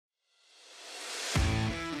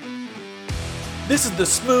This is the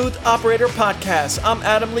Smooth Operator Podcast. I'm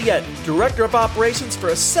Adam Liette, Director of Operations for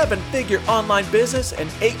a 7-figure online business and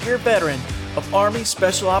 8-year veteran of Army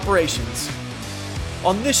Special Operations.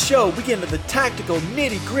 On this show, we get into the tactical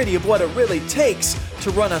nitty-gritty of what it really takes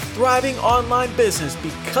to run a thriving online business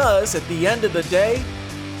because at the end of the day,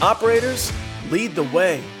 operators lead the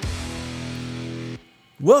way.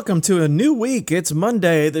 Welcome to a new week. It's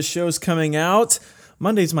Monday. The show's coming out.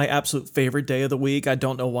 Monday's my absolute favorite day of the week. I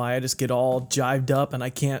don't know why. I just get all jived up and I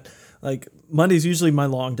can't, Monday's usually my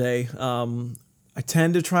long day. I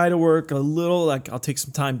tend to try to work a little, I'll take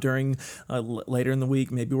some time during later in the week,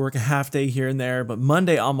 maybe work a half day here and there, but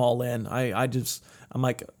Monday I'm all in. I'm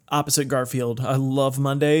like opposite Garfield. I love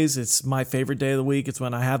Mondays. It's my favorite day of the week. It's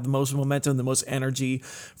when I have the most momentum, the most energy,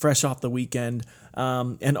 fresh off the weekend.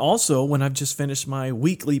 And also when I've just finished my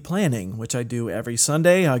weekly planning, which I do every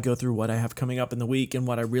Sunday. I go through what I have coming up in the week and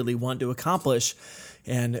what I really want to accomplish.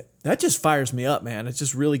 And that just fires me up, man. It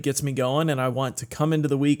just really gets me going. And I want to come into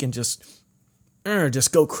the week and just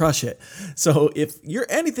go crush it. So if you're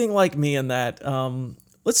anything like me in that,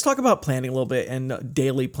 let's talk about planning a little bit and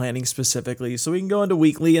daily planning specifically. So we can go into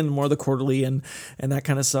weekly and more the quarterly and that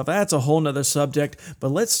kind of stuff. That's a whole nother subject, but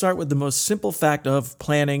let's start with the most simple fact of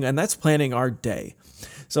planning, and that's planning our day.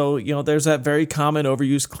 So, there's that very common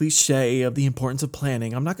overused cliche of the importance of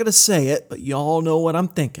planning. I'm not going to say it, but y'all know what I'm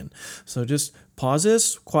thinking. So just pause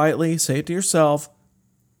this quietly, say it to yourself.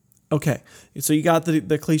 Okay, so you got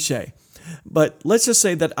the cliche. But let's just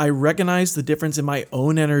say that I recognize the difference in my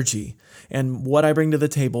own energy and what I bring to the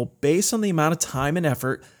table based on the amount of time and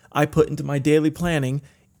effort I put into my daily planning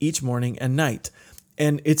each morning and night.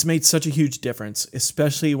 And it's made such a huge difference,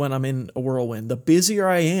 especially when I'm in a whirlwind. The busier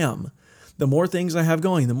I am, the more things I have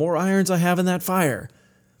going, the more irons I have in that fire.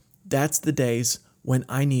 That's the days when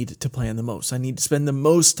I need to plan the most. I need to spend the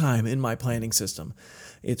most time in my planning system.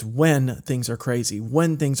 It's when things are crazy,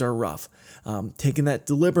 when things are rough. Taking that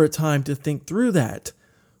deliberate time to think through that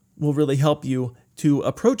will really help you to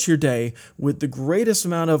approach your day with the greatest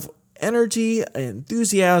amount of energy,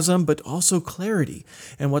 enthusiasm, but also clarity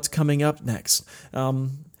and what's coming up next.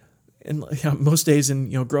 Most days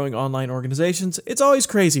in growing online organizations, it's always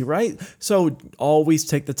crazy, right? So always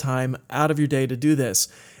take the time out of your day to do this.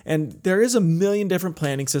 And there is a million different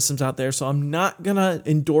planning systems out there, so I'm not going to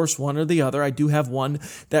endorse one or the other. I do have one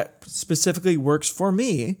that specifically works for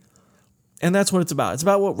me, and that's what it's about. It's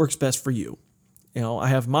about what works best for you. I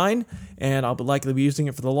have mine, and I'll likely be using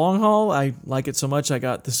it for the long haul. I like it so much, I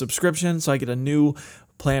got the subscription, so I get a new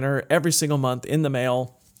planner every single month in the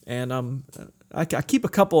mail, and I keep a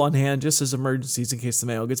couple on hand just as emergencies in case the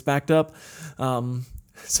mail gets backed up.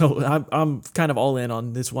 So I'm kind of all in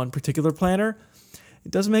on this one particular planner. It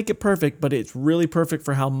doesn't make it perfect, but it's really perfect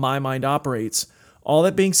for how my mind operates. All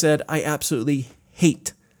that being said, I absolutely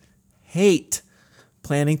hate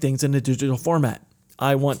planning things in a digital format.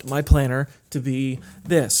 I want my planner to be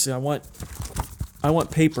this. I want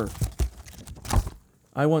paper.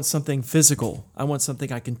 I want something physical. I want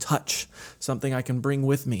something I can touch, something I can bring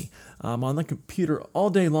with me. I'm on the computer all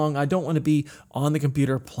day long. I don't want to be on the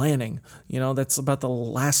computer planning. That's about the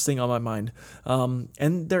last thing on my mind.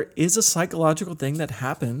 And there is a psychological thing that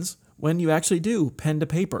happens when you actually do pen to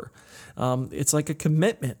paper. It's like a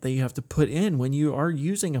commitment that you have to put in when you are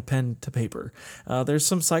using a pen to paper. There's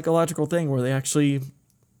some psychological thing where they actually,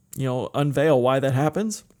 unveil why that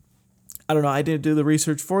happens. I don't know. I didn't do the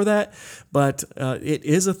research for that, but it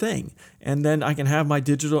is a thing. And then I can have my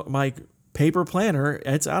paper planner.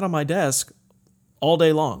 It's out on my desk all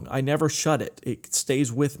day long. I never shut it. It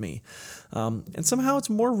stays with me. And somehow it's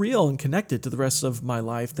more real and connected to the rest of my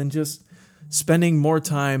life than just spending more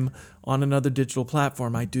time on another digital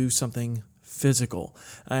platform. I do something physical.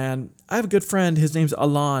 And I have a good friend. His name's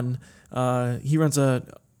Alon. He runs a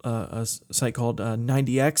site called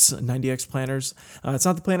 90X Planners. It's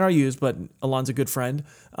not the planner I use, but Alon's a good friend.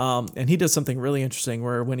 And he does something really interesting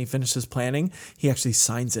where when he finishes planning, he actually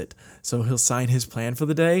signs it. So he'll sign his plan for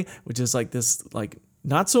the day, which is like this,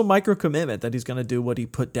 not so micro commitment that he's going to do what he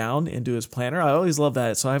put down into his planner. I always love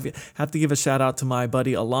that. So I have to give a shout out to my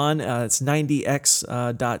buddy Alon. It's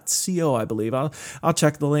 90x.co, I believe. I'll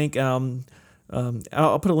check the link. I'll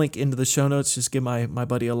put a link into the show notes. Just give my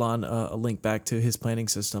buddy Alon a link back to his planning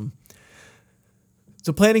system.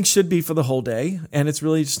 So planning should be for the whole day, and it's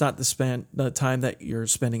really just not the time that you're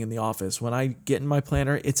spending in the office. When I get in my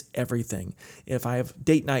planner, it's everything. If I have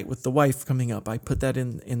date night with the wife coming up, I put that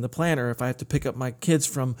in the planner. If I have to pick up my kids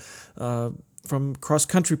from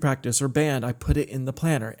cross-country practice or band, I put it in the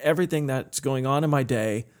planner. Everything that's going on in my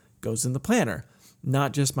day goes in the planner,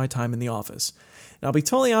 not just my time in the office. And I'll be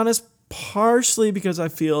totally honest, partially because I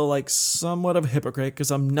feel like somewhat of a hypocrite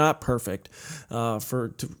because I'm not perfect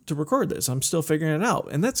to record this. I'm still figuring it out.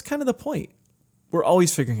 And that's kind of the point. We're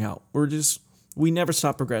always figuring out. We never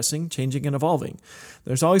stop progressing, changing, and evolving.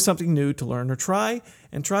 There's always something new to learn or try,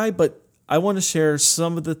 but I want to share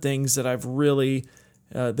some of the things that have really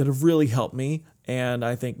helped me and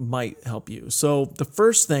I think might help you. So the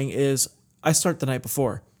first thing is I start the night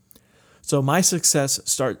before. So my success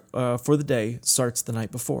for the day starts the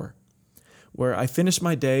night before, where I finish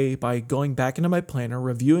my day by going back into my planner,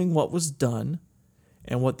 reviewing what was done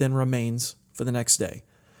and what then remains for the next day.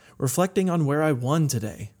 Reflecting on where I won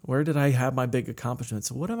today. Where did I have my big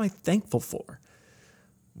accomplishments? What am I thankful for?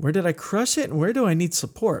 Where did I crush it and where do I need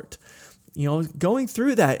support? Going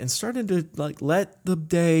through that and starting to let the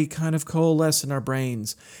day kind of coalesce in our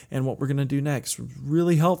brains and what we're going to do next.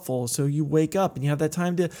 Really helpful. So you wake up and you have that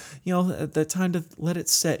time to let it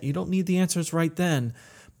set. You don't need the answers right then,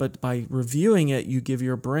 but by reviewing it, you give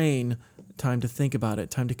your brain time to think about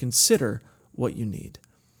it, time to consider what you need.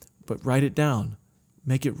 But write it down.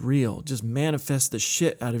 Make it real. Just manifest the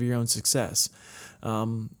shit out of your own success.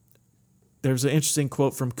 There's an interesting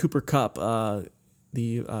quote from Cooper Kupp,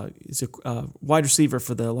 he's a wide receiver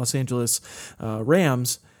for the Los Angeles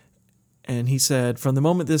Rams, and he said, "From the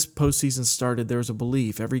moment this postseason started, there was a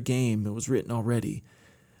belief. Every game, it was written already.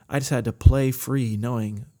 I just had to play free,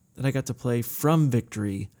 knowing that I got to play from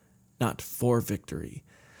victory, not for victory."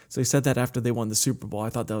 So he said that after they won the Super Bowl. I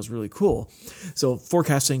thought that was really cool. So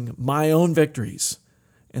forecasting my own victories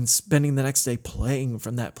and spending the next day playing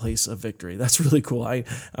from that place of victory. That's really cool.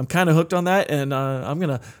 I'm kind of hooked on that, and I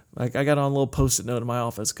got on a little Post-it note in my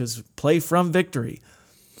office because play from victory.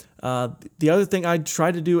 The other thing I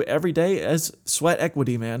try to do every day is sweat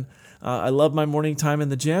equity, man. I love my morning time in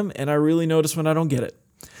the gym, and I really notice when I don't get it.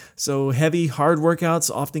 So heavy, hard workouts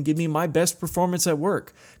often give me my best performance at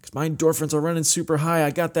work because my endorphins are running super high.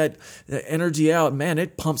 I got that energy out. Man,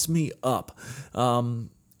 it pumps me up.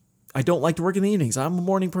 I don't like to work in the evenings. I'm a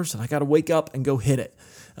morning person. I got to wake up and go hit it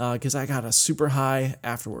because I got a super high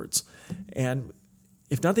afterwards. And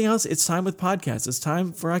if nothing else, it's time with podcasts. It's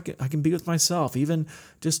time for I can be with myself, even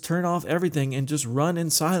just turn off everything and just run in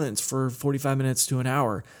silence for 45 minutes to an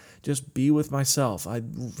hour. Just be with myself. I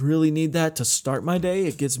really need that to start my day.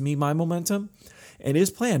 It gives me my momentum. And it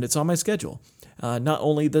is planned. It's on my schedule. Not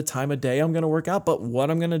only the time of day I'm going to work out, but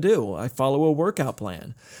what I'm going to do. I follow a workout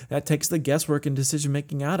plan. That takes the guesswork and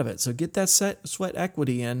decision-making out of it. So get that sweat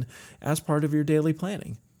equity in as part of your daily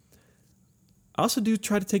planning. I also do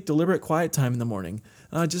try to take deliberate quiet time in the morning.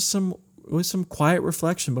 With some quiet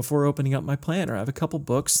reflection before opening up my planner. I have a couple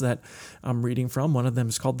books that I'm reading from. One of them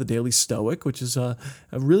is called The Daily Stoic, which is a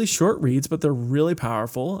really short reads, but they're really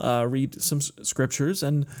powerful. Read some scriptures,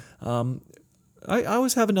 and I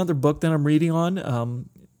always have another book that I'm reading on,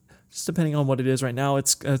 just depending on what it is right now.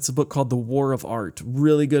 It's a book called The War of Art.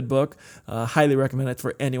 Really good book. Highly recommend it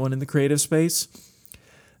for anyone in the creative space.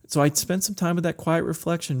 So I spend some time with that quiet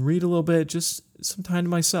reflection, read a little bit, just some time to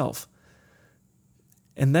myself.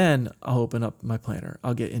 And then I'll open up my planner.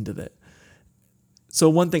 I'll get into that. So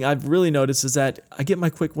one thing I've really noticed is that I get my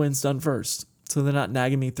quick wins done first, so they're not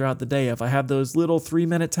nagging me throughout the day. If I have those little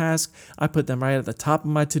 3-minute tasks, I put them right at the top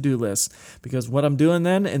of my to-do list, because what I'm doing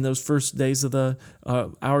then in those first days of the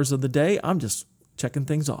hours of the day, I'm just checking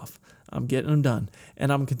things off. I'm getting them done.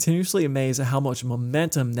 And I'm continuously amazed at how much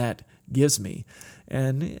momentum that gives me.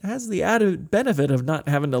 And it has the added benefit of not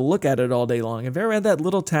having to look at it all day long. Have you ever had that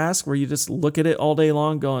little task where you just look at it all day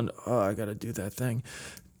long going, oh, I got to do that thing?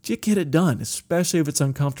 You get it done, especially if it's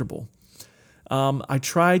uncomfortable. I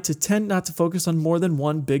try to tend not to focus on more than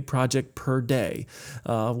one big project per day.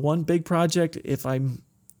 One big project, if I'm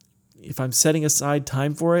setting aside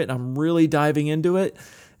time for it and I'm really diving into it,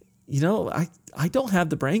 I don't have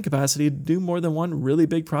the brain capacity to do more than one really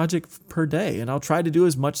big project per day, and I'll try to do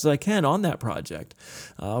as much as I can on that project.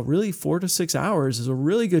 Really, 4 to 6 hours is a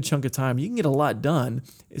really good chunk of time. You can get a lot done,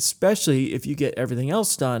 especially if you get everything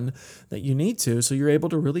else done that you need to, so you're able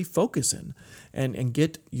to really focus in and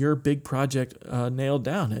get your big project nailed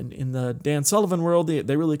down. And in the Dan Sullivan world,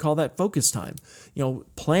 they really call that focus time.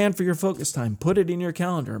 Plan for your focus time, put it in your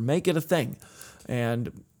calendar, make it a thing,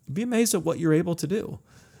 and be amazed at what you're able to do.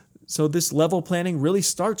 So this level planning really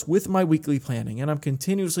starts with my weekly planning, and I'm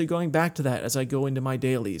continuously going back to that as I go into my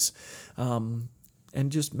dailies, and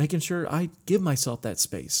just making sure I give myself that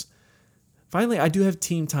space. Finally, I do have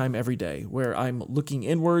team time every day where I'm looking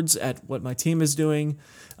inwards at what my team is doing,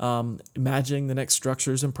 imagining the next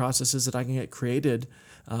structures and processes that I can get created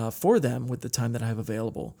for them with the time that I have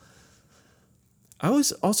available. I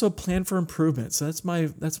always also plan for improvement. So that's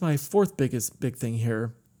my fourth big thing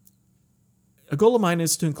here. a goal of mine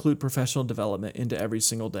is to include professional development into every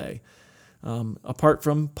single day. Apart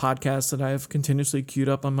from podcasts that I have continuously queued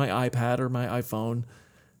up on my iPad or my iPhone,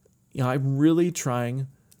 I'm really trying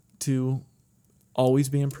to always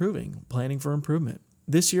be improving, planning for improvement.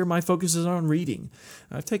 This year, my focus is on reading.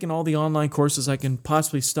 I've taken all the online courses I can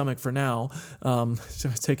possibly stomach for now. So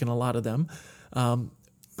I've taken a lot of them.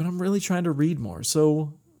 But I'm really trying to read more.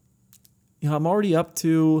 So, I'm already up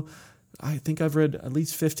to, I think I've read at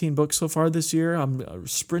least 15 books so far this year. I'm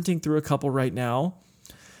sprinting through a couple right now.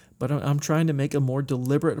 But I'm trying to make a more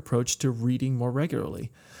deliberate approach to reading more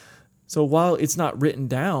regularly. So while it's not written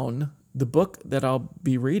down, the book that I'll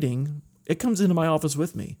be reading, it comes into my office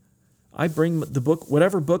with me. I bring the book,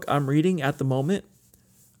 whatever book I'm reading at the moment,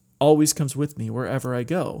 always comes with me wherever I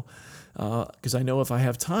go. Because I know if I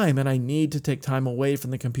have time and I need to take time away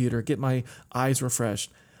from the computer, get my eyes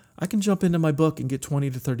refreshed, I can jump into my book and get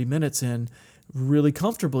 20 to 30 minutes in really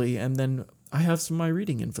comfortably, and then I have some of my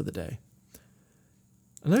reading in for the day.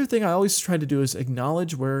 Another thing I always try to do is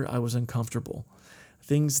acknowledge where I was uncomfortable.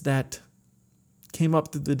 Things that came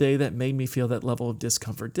up through the day that made me feel that level of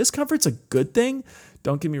discomfort. Discomfort's a good thing.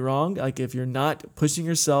 Don't get me wrong. Like, if you're not pushing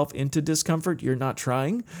yourself into discomfort, you're not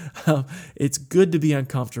trying. It's good to be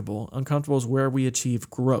uncomfortable. Uncomfortable is where we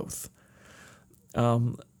achieve growth.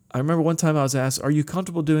 I remember one time I was asked, are you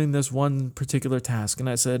comfortable doing this one particular task? And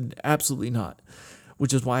I said, absolutely not,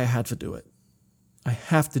 which is why I had to do it. I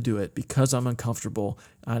have to do it because I'm uncomfortable.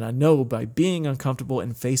 And I know by being uncomfortable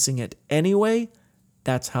and facing it anyway,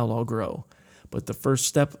 that's how I'll grow. But the first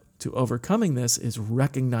step to overcoming this is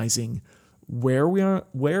recognizing where we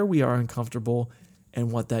are uncomfortable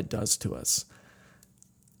and what that does to us.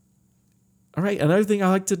 All right, another thing I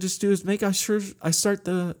like to just do is make sure I start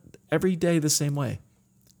every day the same way.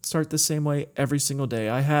 Start the same way every single day.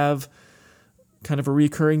 I have kind of a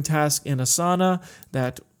recurring task in Asana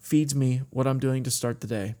that feeds me what I'm doing to start the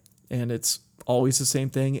day. And it's always the same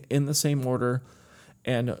thing in the same order.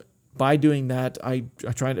 And by doing that, I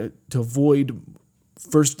try to avoid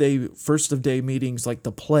first of day meetings like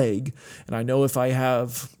the plague. And I know if I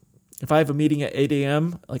have a meeting at 8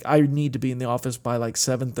 a.m., like, I need to be in the office by like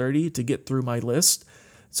 7:30 to get through my list.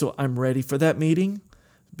 So I'm ready for that meeting,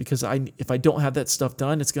 because if I don't have that stuff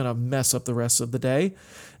done, it's going to mess up the rest of the day.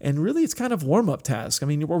 And really, it's kind of warm-up task. I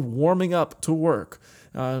mean, we're warming up to work.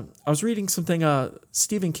 I was reading something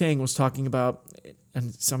Stephen King was talking about,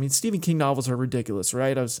 and so, I mean, Stephen King novels are ridiculous,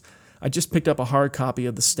 right? I just picked up a hard copy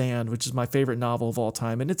of The Stand, which is my favorite novel of all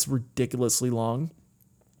time, and it's ridiculously long.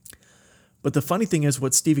 But the funny thing is,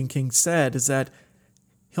 what Stephen King said is that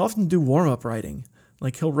he'll often do warm-up writing.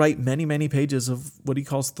 Like, he'll write many, many pages of what he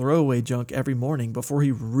calls throwaway junk every morning before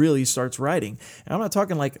he really starts writing. And I'm not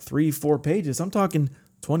talking like 3-4 pages. I'm talking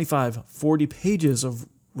 25, 40 pages of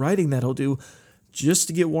writing that he'll do just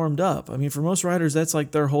to get warmed up. I mean, for most writers, that's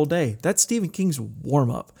like their whole day. That's Stephen King's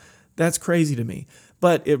warm-up. That's crazy to me.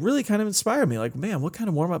 But it really kind of inspired me. Like, man, what kind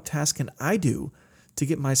of warm-up task can I do to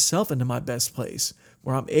get myself into my best place,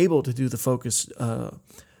 where I'm able to do the focus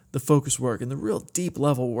work and the real deep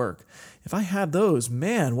level work? If I have those,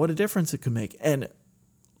 man, what a difference it could make. And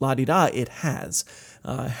la-di-da, it has.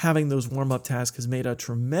 Having those warm-up tasks has made a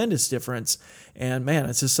tremendous difference. And man,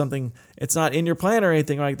 it's just something, it's not in your plan or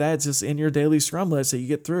anything like that. It's just in your daily scrum list that you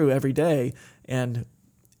get through every day. And,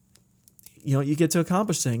 you get to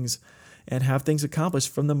accomplish things and have things accomplished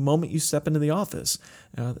from the moment you step into the office.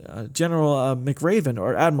 General McRaven,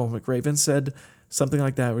 or Admiral McRaven, said something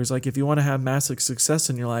like that, where he's like, if you want to have massive success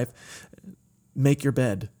in your life, make your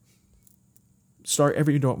bed. Start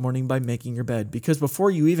every morning by making your bed, because before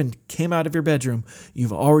you even came out of your bedroom,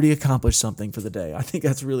 you've already accomplished something for the day. I think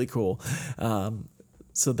that's really cool.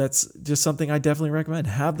 So that's just something I definitely recommend.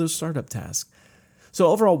 Have those startup tasks. So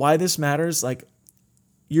overall, why this matters, like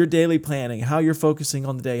your daily planning, how you're focusing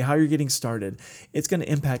on the day, how you're getting started, it's going to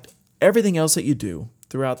impact everything else that you do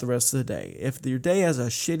throughout the rest of the day. If your day has a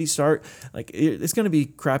shitty start, like, it's going to be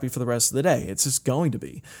crappy for the rest of the day. It's just going to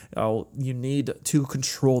be. You need to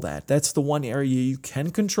control that. That's the one area you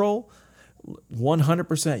can control.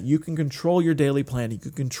 100%. You can control your daily plan. You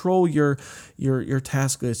can control your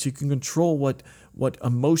task list. You can control what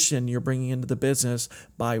emotion you're bringing into the business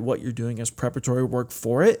by what you're doing as preparatory work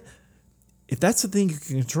for it. If that's the thing you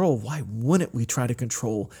can control, why wouldn't we try to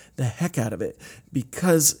control the heck out of it?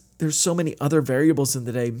 Because there's so many other variables in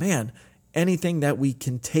the day. Man, anything that we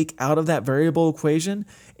can take out of that variable equation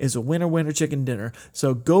is a winner chicken dinner.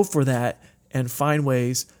 So go for that and find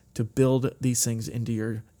ways to build these things into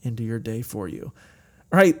your day for you.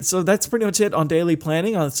 All right, so that's pretty much it on daily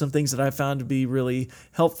planning, on some things that I found to be really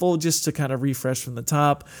helpful, just to kind of refresh from the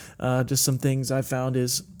top. Just some things I found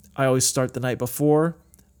is I always start the night before.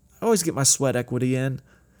 I always get my sweat equity in.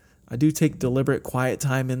 I do take deliberate quiet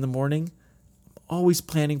time in the morning. I'm always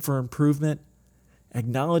planning for improvement,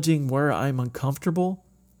 acknowledging where I'm uncomfortable,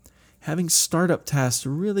 having startup tasks to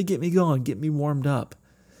really get me going, get me warmed up,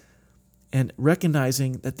 and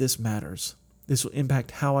recognizing that this matters. This will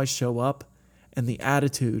impact how I show up and the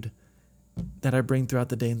attitude that I bring throughout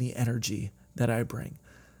the day and the energy that I bring.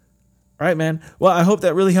 All right, man. Well, I hope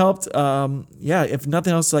that really helped. If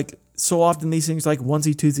nothing else, like so often these things like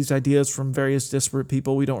onesie twosies ideas from various disparate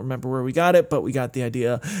people. We don't remember where we got it, but we got the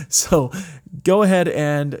idea. So go ahead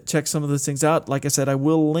and check some of those things out. Like I said, I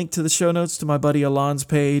will link to the show notes to my buddy Alon's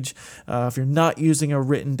page. If you're not using a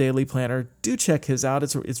written daily planner, do check his out.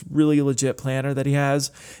 It's really a legit planner that he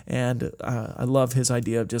has. And I love his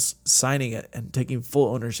idea of just signing it and taking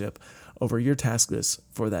full ownership over your task list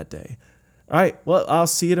for that day. All right. Well, I'll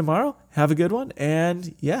see you tomorrow. Have a good one.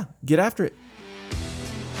 And yeah, get after it.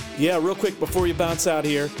 Yeah, real quick before you bounce out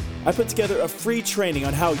here, I put together a free training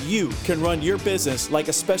on how you can run your business like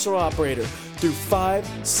a special operator through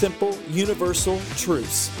 5 simple universal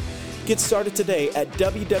truths. Get started today at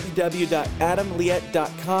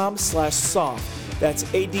www.adamliette.com/soft. That's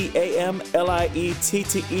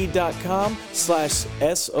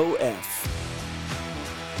ADAMLIETTE.com/SOF.